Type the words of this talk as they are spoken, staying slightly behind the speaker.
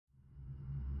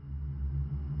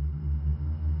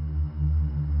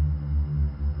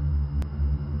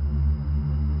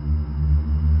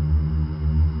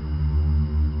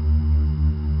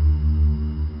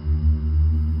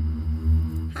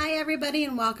everybody,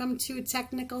 and welcome to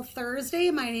Technical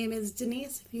Thursday. My name is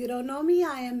Denise. If you don't know me,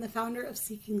 I am the founder of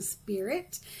Seeking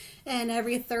Spirit, and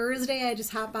every Thursday I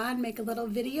just hop on, make a little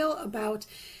video about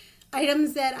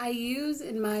items that I use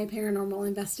in my paranormal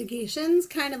investigations,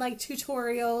 kind of like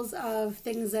tutorials of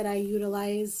things that I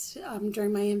utilize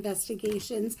during my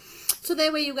investigations. So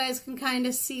that way you guys can kind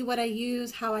of see what I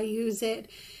use, how I use it,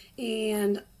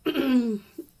 and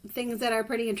things that are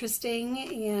pretty interesting.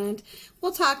 And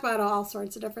we'll talk about all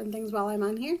sorts of different things while I'm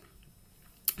on here.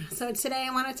 So today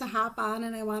I wanted to hop on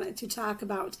and I wanted to talk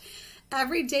about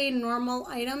everyday normal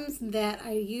items that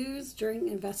I use during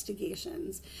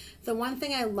investigations. The one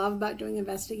thing I love about doing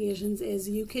investigations is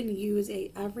you can use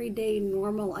a everyday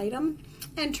normal item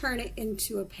and turn it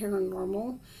into a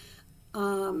paranormal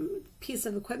piece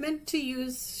of equipment to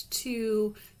use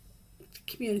to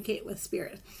communicate with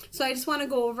spirit. So I just want to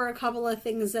go over a couple of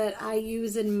things that I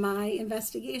use in my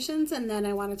investigations, and then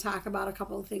I want to talk about a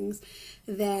couple of things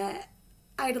that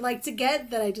I'd like to get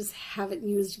that I just haven't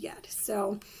used yet.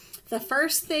 So the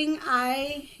first thing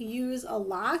I use a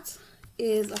lot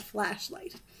is a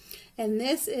flashlight. And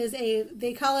this is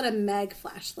they call it a Meg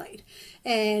flashlight.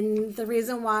 And the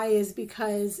reason why is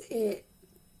because it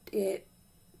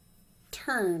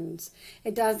turns.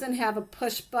 It doesn't have a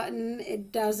push button.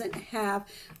 It doesn't have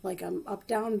like an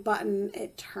up-down button.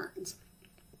 It turns.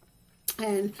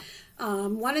 And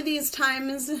one of these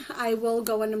times I will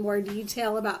go into more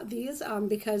detail about these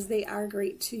because they are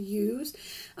great to use.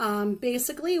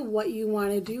 Basically what you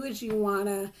want to do is you want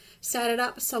to set it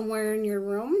up somewhere in your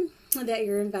room that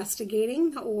you're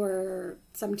investigating, or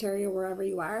cemetery, or wherever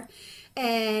you are,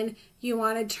 and you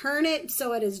want to turn it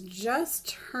so it is just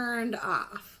turned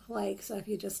off. Like, so if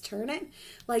you just turn it,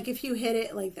 like if you hit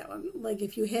it like that one, like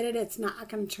if you hit it, it's not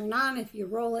going to turn on. If you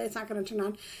roll it, it's not going to turn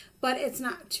on, but it's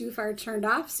not too far turned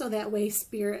off, so that way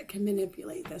spirit can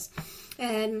manipulate this.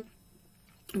 And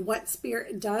what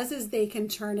spirit does is they can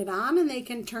turn it on and they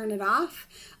can turn it off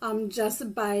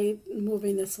just by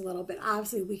moving this a little bit.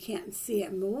 Obviously we can't see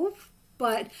it move,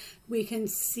 but we can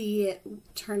see it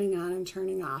turning on and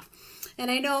turning off.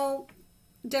 And I know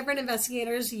different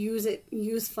investigators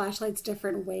use flashlights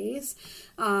different ways.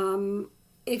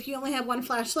 If you only have one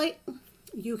flashlight,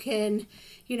 you can,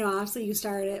 obviously you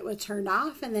start it with turned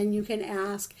off, and then you can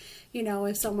ask,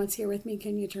 if someone's here with me,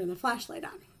 can you turn the flashlight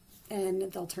on?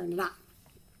 And they'll turn it on.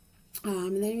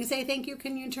 And then you can say, thank you,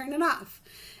 can you turn it off?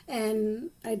 And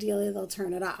ideally they'll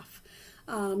turn it off.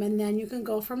 And then you can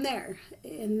go from there.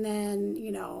 And then,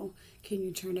 can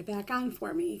you turn it back on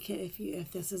for me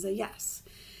if this is a yes?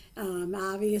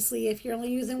 Obviously, if you're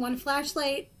only using one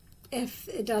flashlight, if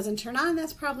it doesn't turn on,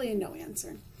 that's probably a no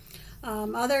answer.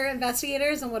 Other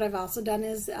investigators, and what I've also done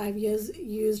is I've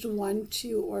used 1,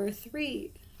 2, or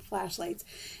 3 flashlights.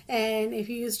 And if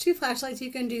you use 2 flashlights,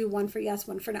 you can do 1 for yes,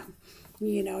 1 for no.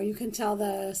 You can tell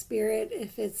the spirit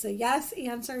if it's a yes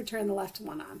answer, turn the left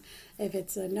one on. If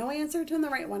it's a no answer, turn the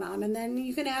right one on. And then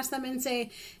you can ask them and say,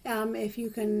 if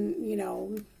you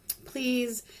can,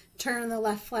 please turn the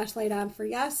left flashlight on for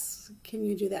yes. Can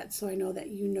you do that so I know that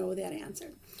you know that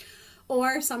answer?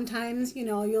 Or sometimes,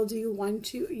 you'll do 1,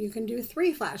 2, you can do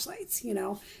 3 flashlights,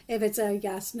 if it's a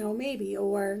yes, no, maybe.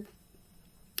 Or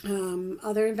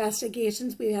other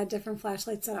investigations, we had different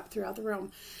flashlights set up throughout the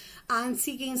room. On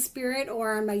Seeking Spirit,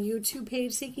 or on my YouTube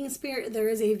page, Seeking Spirit, there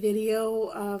is a video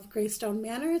of Greystone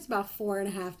Manor. It's about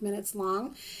 4.5 minutes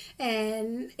long.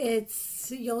 And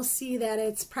you'll see that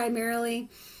it's primarily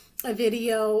a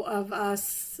video of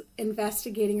us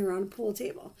investigating around a pool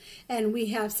table, and we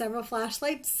have several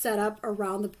flashlights set up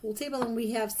around the pool table, and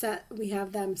we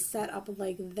have them set up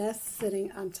like this,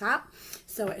 sitting on top,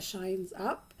 so it shines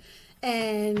up.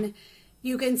 And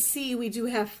you can see we do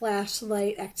have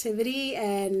flashlight activity,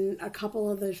 and a couple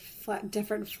of the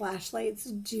different flashlights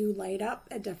do light up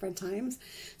at different times.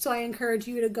 So I encourage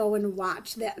you to go and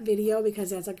watch that video,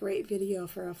 because that's a great video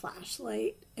for a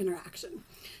flashlight interaction.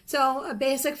 So a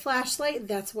basic flashlight,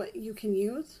 that's what you can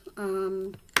use.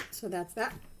 So that's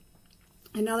that.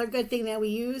 Another good thing that we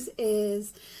use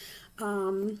is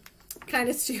kind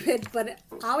of stupid, but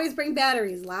always bring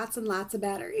batteries, lots and lots of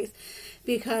batteries,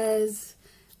 because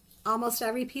almost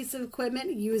every piece of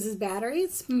equipment uses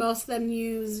batteries. Most of them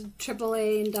use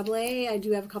AAA and AA. I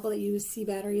do have a couple that use C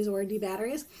batteries or D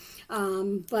batteries.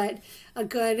 But a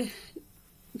good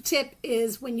tip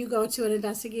is when you go to an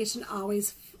investigation,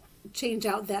 always change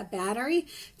out that battery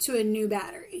to a new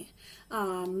battery.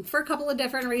 For a couple of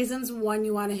different reasons. 1,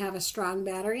 you want to have a strong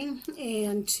battery,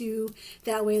 and 2,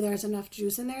 that way there's enough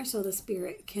juice in there so the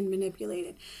spirit can manipulate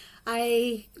it.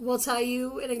 I will tell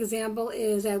you an example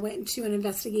is I went into an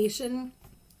investigation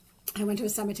I went to a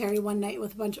cemetery one night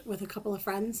with a couple of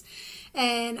friends,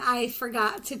 and I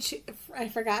forgot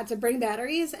to bring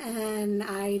batteries, and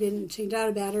I didn't change out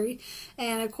a battery.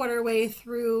 And a quarter way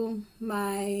through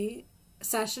my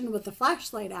session with the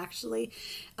flashlight, actually,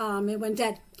 it went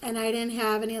dead, and I didn't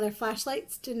have any other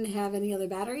flashlights, didn't have any other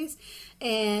batteries,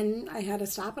 and I had to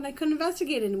stop, and I couldn't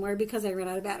investigate anymore because I ran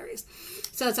out of batteries.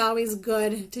 So it's always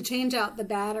good to change out the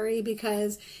battery,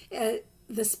 because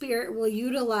the spirit will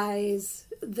utilize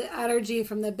the energy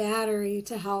from the battery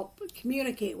to help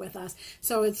communicate with us.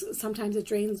 So sometimes it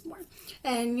drains more.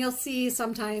 And you'll see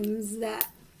sometimes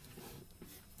that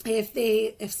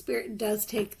if spirit does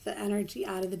take the energy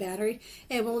out of the battery,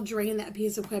 it will drain that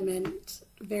piece of equipment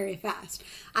very fast.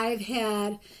 I've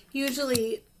had,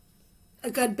 usually a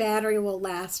good battery will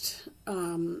last,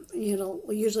 will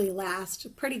usually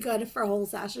last pretty good for a whole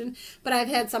session, but I've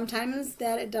had sometimes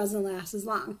that it doesn't last as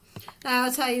long. Now,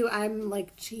 I'll tell you, I'm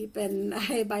like cheap, and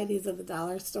I buy these at the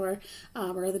dollar store,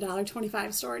 or the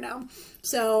 $1.25 store now.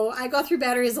 So I go through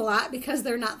batteries a lot because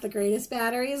they're not the greatest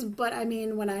batteries, but I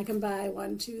mean, when I can buy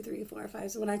 1, 2, 3, 4,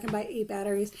 5, so when I can buy 8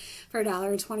 batteries for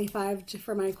 $1.25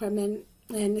 for my equipment,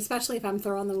 and especially if I'm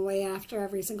throwing them away after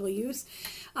every single use,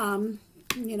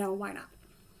 why not?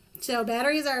 So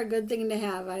batteries are a good thing to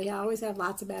have. I always have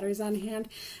lots of batteries on hand.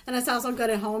 And it's also good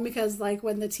at home because, like,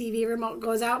 when the TV remote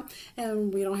goes out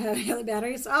and we don't have any other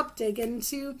batteries, dig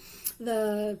into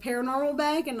the paranormal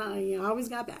bag, and I always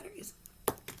got batteries.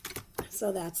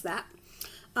 So that's that.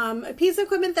 A piece of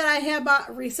equipment that I have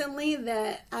bought recently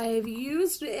that I've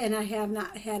used and I have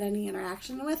not had any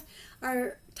interaction with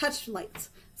are touch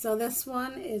lights. So this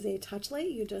one is a touch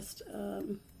light. You just,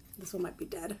 this one might be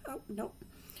dead. Oh, nope.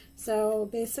 So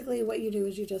basically what you do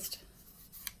is you just,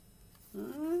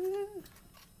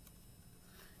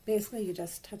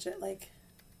 touch it like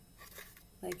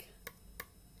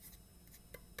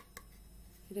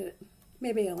you did it.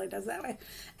 Maybe it only does that way.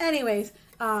 Anyways,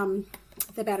 the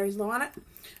battery's low on it,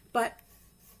 but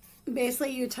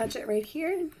basically you touch it right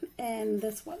here, and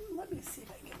this one, let me see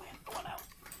if I can get my one out.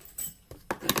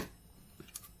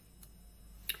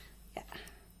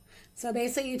 So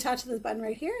basically you touch this button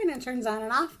right here and it turns on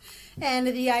and off. And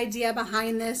the idea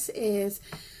behind this is,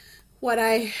 what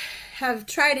I have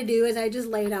tried to do is I just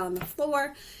lay it out on the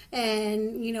floor,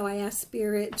 and I ask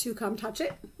spirit to come touch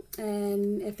it.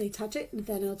 And if they touch it,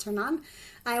 then it'll turn on.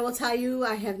 I will tell you,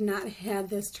 I have not had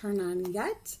this turn on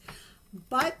yet,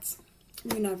 but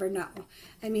you never know.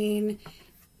 I mean,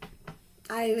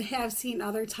 I have seen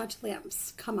other touch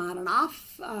lamps come on and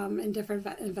off in different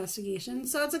investigations.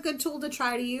 So it's a good tool to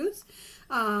try to use.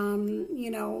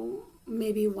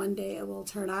 Maybe one day it will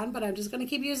turn on, but I'm just going to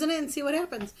keep using it and see what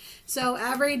happens. So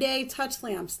everyday touch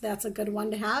lamps, that's a good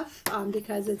one to have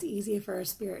because it's easy for a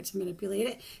spirit to manipulate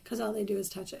it because all they do is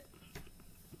touch it.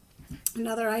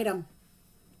 Another item,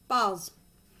 balls.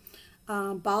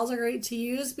 Balls are great to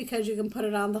use because you can put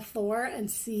it on the floor and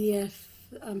see if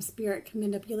spirit can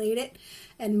manipulate it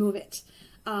and move it.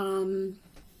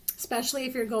 Especially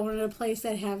if you're going to a place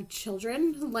that have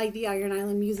children, like the Iron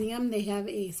Island Museum, they have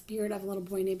a spirit of a little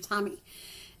boy named Tommy.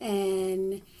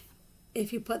 And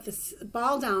if you put this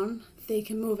ball down, they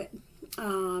can move it.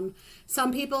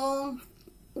 Some people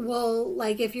will,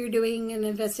 like if you're doing an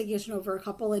investigation over a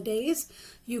couple of days,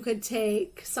 you could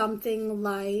take something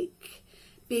like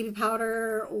baby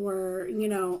powder or,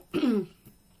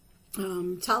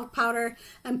 talc powder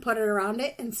and put it around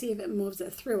it and see if it moves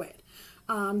it through it.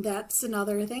 That's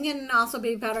another thing. And also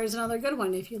baby powder is another good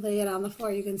one. If you lay it on the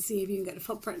floor, you can see if you can get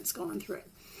footprints going through it.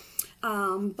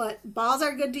 But balls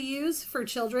are good to use for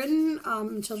children,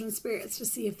 children's spirits, to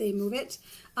see if they move it.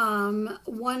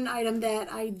 One item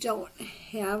that I don't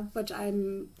have, but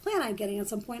I'm planning on getting at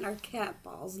some point, are cat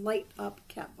balls, light up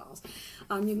cat balls.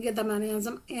 You can get them on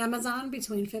Amazon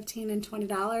between $15 and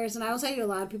 $20, and I will tell you, a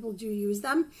lot of people do use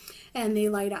them, and they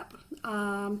light up.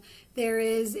 There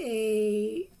is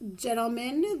a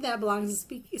gentleman that belongs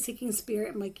to Seeking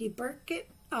Spirit, Mikey Burkett.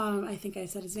 I think I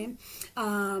said his name.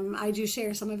 I do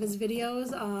share some of his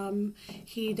videos.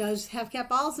 He does have cat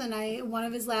balls, and one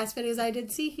of his last videos I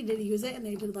did see, he did use it, and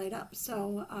they did light up.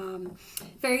 So,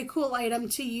 very cool item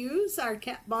to use are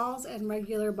cat balls and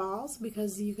regular balls,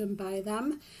 because you can buy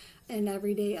them in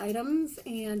everyday items,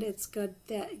 and it's good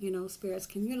that, spirits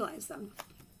can utilize them.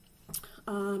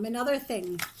 Another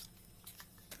thing,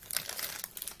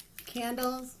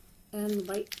 candles and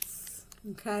lights,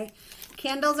 okay?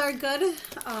 Candles are good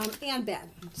and bad.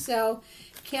 So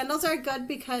candles are good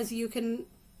because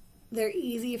they're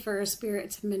easy for a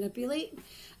spirit to manipulate.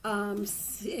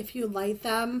 If you light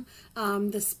them,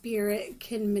 the spirit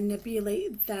can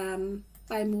manipulate them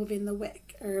by moving the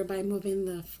wick or by moving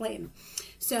the flame.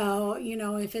 So, you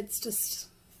know, if it's just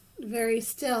very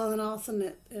still and all of a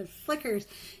sudden it flickers,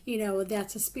 you know,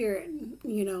 that's a spirit,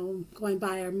 you know, going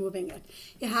by or moving it.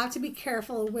 You have to be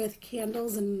careful with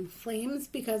candles and flames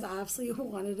because obviously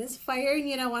one, it is fire and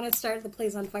you don't want to start the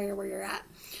place on fire where you're at.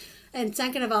 And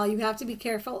second of all, you have to be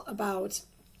careful about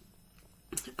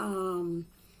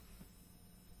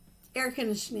air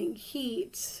conditioning,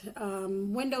 heat,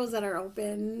 windows that are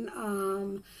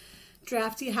open,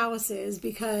 drafty houses,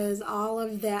 because all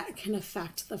of that can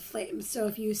affect the flame. So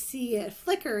if you see it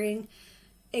flickering,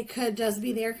 it could just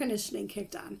be the air conditioning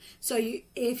kicked on. So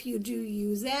if you do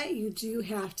use that, you do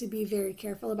have to be very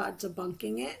careful about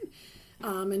debunking it.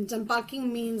 And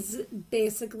debunking means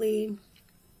basically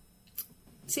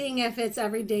seeing if it's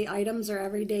everyday items or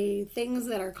everyday things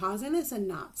that are causing this and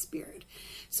not spirit.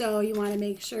 So you want to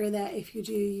make sure that if you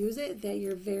do use it, that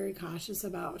you're very cautious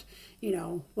about, you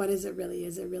know, what is it really?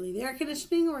 Is it really the air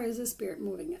conditioning or is the spirit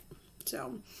moving it?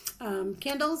 So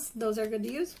candles, those are good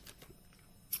to use.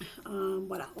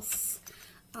 What else?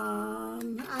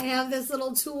 I have this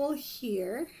little tool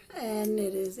here, and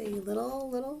it is a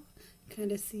little,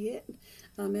 kind of see it.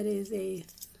 It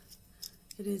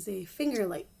is a finger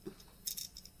light.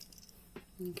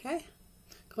 Okay.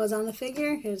 Goes on the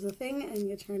figure, here's the thing, and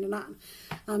you turn it on.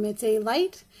 It's a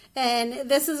light, and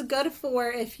this is good for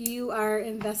if you are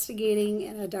investigating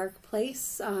in a dark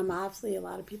place. Obviously, a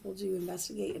lot of people do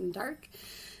investigate in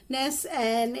darkness,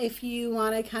 and if you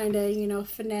want to kind of, you know,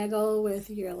 finagle with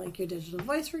your digital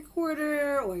voice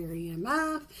recorder or your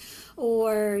EMF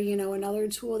or, you know, another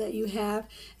tool that you have,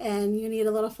 and you need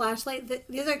a little flashlight,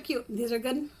 these are cute. These are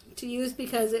good to use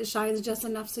because it shines just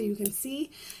enough so you can see.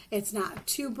 It's not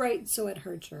too bright so it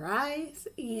hurts your eyes,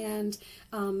 and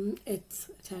it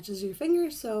attaches to your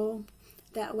fingers so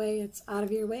that way it's out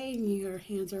of your way and your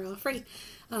hands are all free.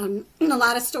 A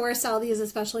lot of stores sell these,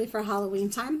 especially for Halloween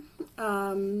time.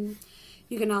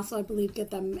 You can also, I believe, get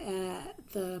them at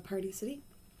the Party City,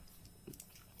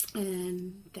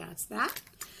 and that's that.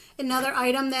 Another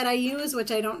item that I use,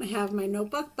 which I don't have in my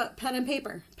notebook, but pen and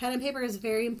paper. Pen and paper is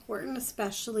very important,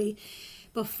 especially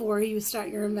before you start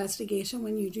your investigation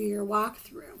when you do your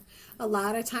walkthrough. A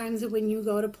lot of times when you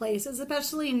go to places,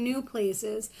 especially new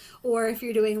places, or if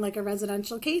you're doing like a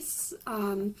residential case,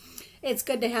 it's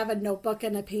good to have a notebook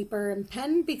and a paper and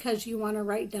pen because you want to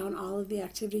write down all of the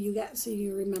activity you get so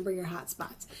you remember your hot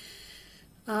spots.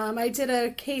 I did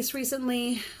a case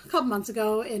recently, a couple months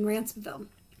ago, in Ransomville.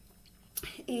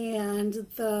 And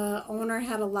the owner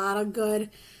had a lot of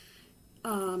good,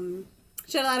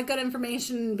 she had a lot of good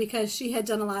information because she had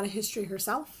done a lot of history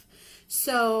herself.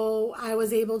 So I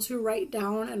was able to write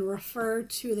down and refer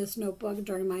to this notebook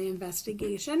during my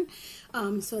investigation.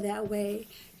 So that way,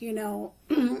 you know,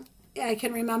 I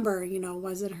can remember, you know,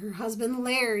 was it her husband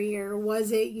Larry or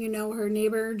was it, you know, her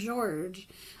neighbor George?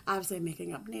 Obviously I'm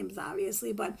making up names,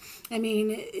 obviously, but I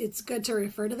mean, it's good to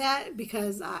refer to that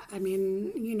because, I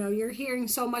mean, you know, you're hearing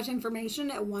so much information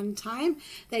at one time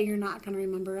that you're not going to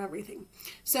remember everything.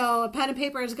 So a pen and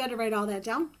paper is good to write all that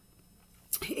down.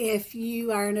 If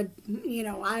you are in a, you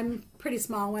know, I'm pretty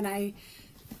small when I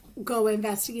go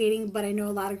investigating, but I know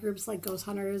a lot of groups like Ghost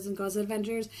Hunters and Ghost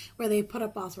Adventures where they put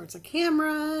up all sorts of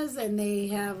cameras and they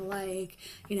have, like,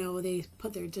 you know, they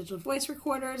put their digital voice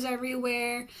recorders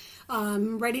everywhere.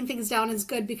 Writing things down is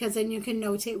good because then you can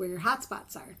notate where your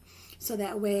hotspots are. So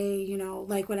that way, you know,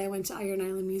 like when I went to Iron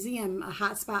Island Museum, a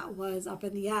hotspot was up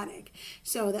in the attic.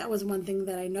 So that was one thing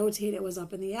that I notated was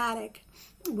up in the attic,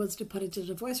 was to put a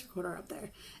digital voice recorder up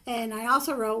there. And I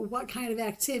also wrote what kind of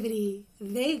activity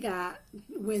they got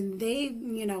when they,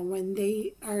 you know, when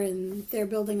they are in their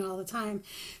building all the time.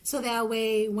 So that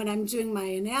way, when I'm doing my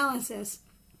analysis,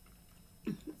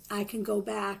 I can go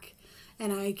back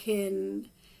and I can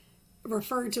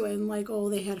refer to it and like, oh,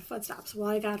 they had footsteps. Well,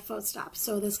 I got footsteps.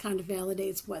 So this kind of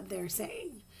validates what they're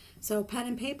saying. So pen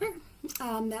and paper,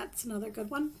 that's another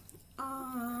good one.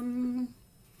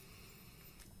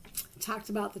 Talked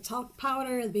about the talc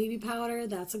powder, the baby powder.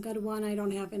 That's a good one. I don't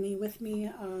have any with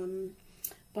me.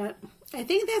 But I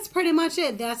think that's pretty much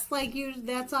it. That's like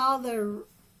that's all the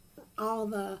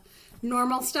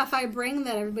normal stuff I bring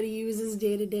that everybody uses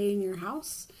day to day in your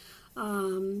house.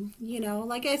 You know,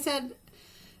 like I said,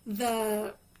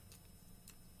 the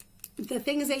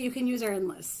things that you can use are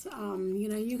endless. You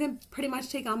know, you can pretty much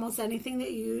take almost anything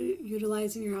that you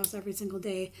utilize in your house every single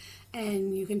day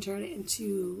and you can turn it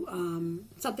into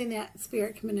something that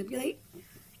spirit can manipulate.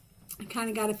 You kind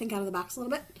of got to think out of the box a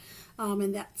little bit.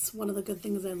 And that's one of the good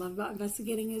things I love about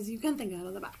investigating is you can think out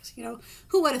of the box. You know,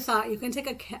 who would have thought you can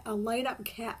take a light up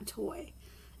cat toy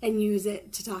and use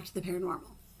it to talk to the paranormal?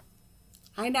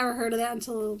 I never heard of that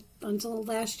until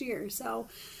last year. So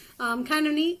kind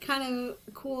of neat, kind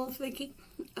of cool thinking.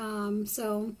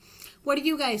 So what do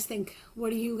you guys think? What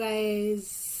do you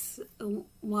guys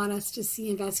want us to see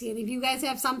investigated? If you guys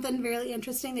have something really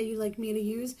interesting that you'd like me to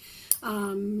use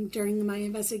during my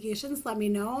investigations, let me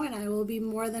know, and I will be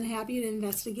more than happy to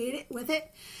investigate it with it.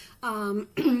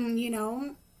 You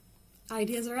know,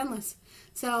 ideas are endless.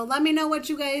 So let me know what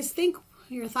you guys think,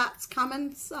 your thoughts,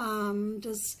 comments.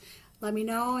 Just let me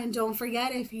know, and don't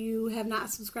forget, if you have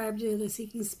not subscribed to the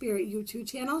Seeking Spirit YouTube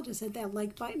channel, just hit that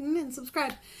like button and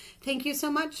subscribe. Thank you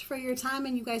so much for your time,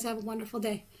 and you guys have a wonderful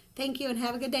day. Thank you, and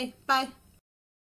have a good day. Bye.